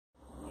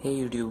Hey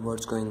YouTube,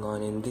 what's going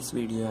on? In this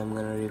video I'm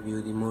gonna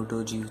review the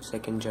Moto G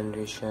second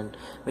generation,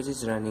 which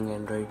is running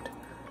Android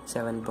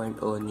 7.0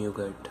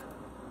 Nougat.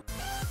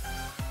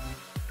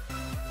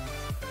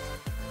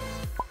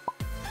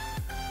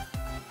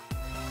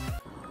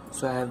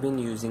 So I have been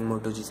using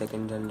Moto G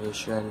second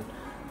generation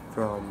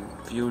from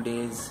few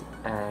days,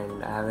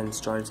 and I have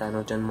installed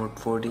Cyanogenmod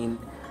 14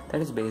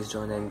 that is based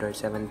on Android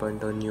 7.0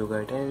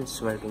 Nougat, and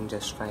it's working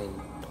just fine.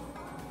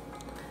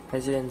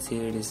 As you can see,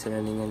 it is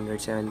running Android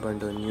 7.0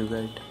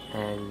 Nougat,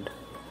 and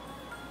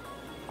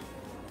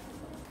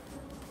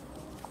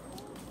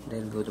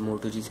there goes the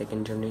Moto G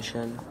second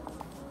generation.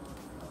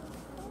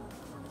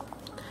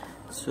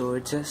 So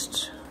it's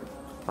just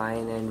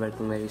fine and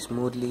working very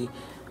smoothly.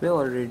 We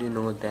already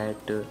know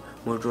that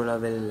Motorola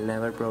will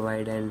never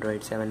provide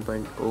Android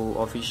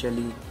 7.0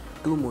 officially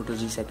to Moto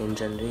G second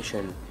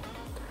generation.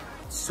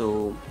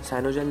 So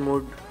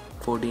Cyanogenmod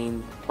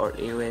 14 or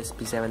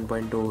AOSP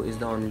 7.0 is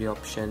the only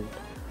option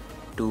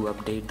to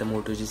update the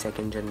Moto G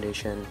second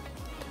generation.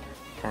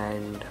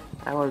 And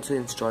I've also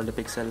installed the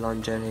Pixel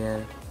launcher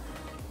here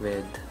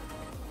with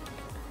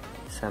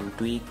some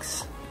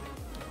tweaks.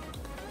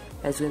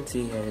 As you can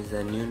see, here is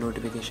a new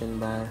notification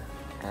bar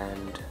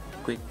and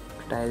quick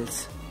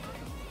tiles.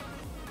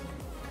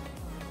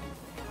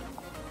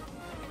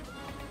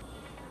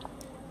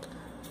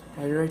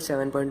 Android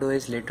 7.0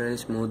 is literally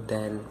smooth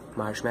than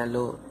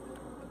marshmallow.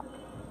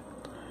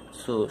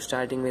 So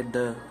starting with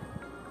the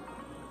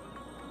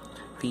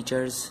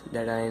features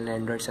that are in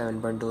Android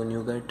 7.0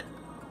 Nougat.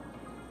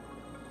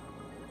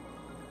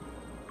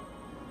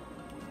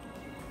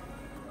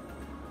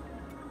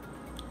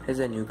 Here's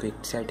the new quick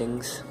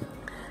settings.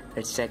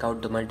 Let's check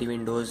out the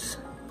multi-windows.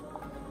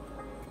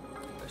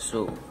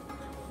 So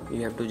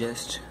you have to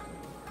just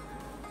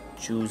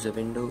choose a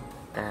window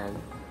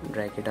and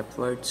drag it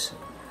upwards.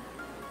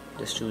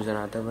 Just choose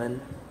another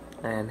one,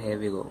 and here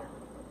we go.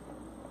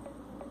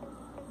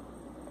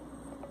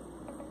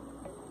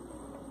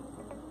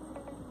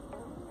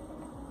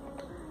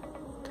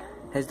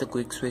 Here's the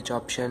quick switch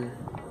option.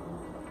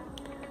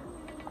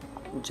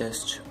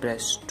 Just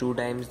press 2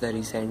 times the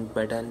recent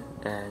button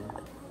and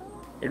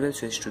it will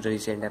switch to the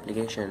recent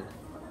application.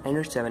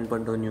 Android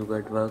 7.0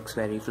 Nougat works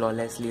very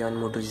flawlessly on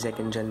Moto G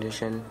second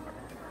generation.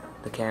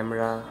 The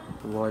camera,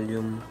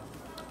 volume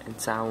and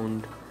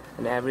sound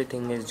and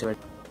everything is just.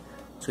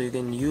 So you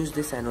can use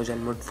this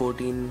Cyanogenmod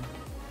 14,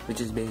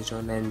 which is based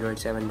on Android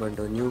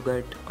 7.0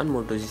 Nougat, on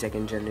Moto G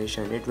second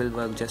generation. It will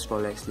work just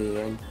flawlessly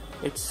and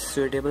it's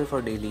suitable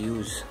for daily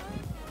use.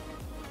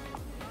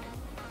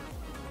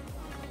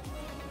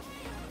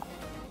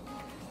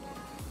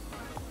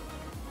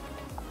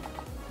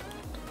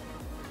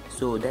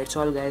 So that's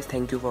all guys,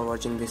 thank you for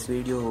watching this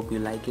video. Hope you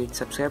like it.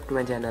 Subscribe to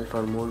my channel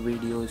for more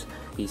videos.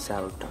 Peace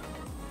out.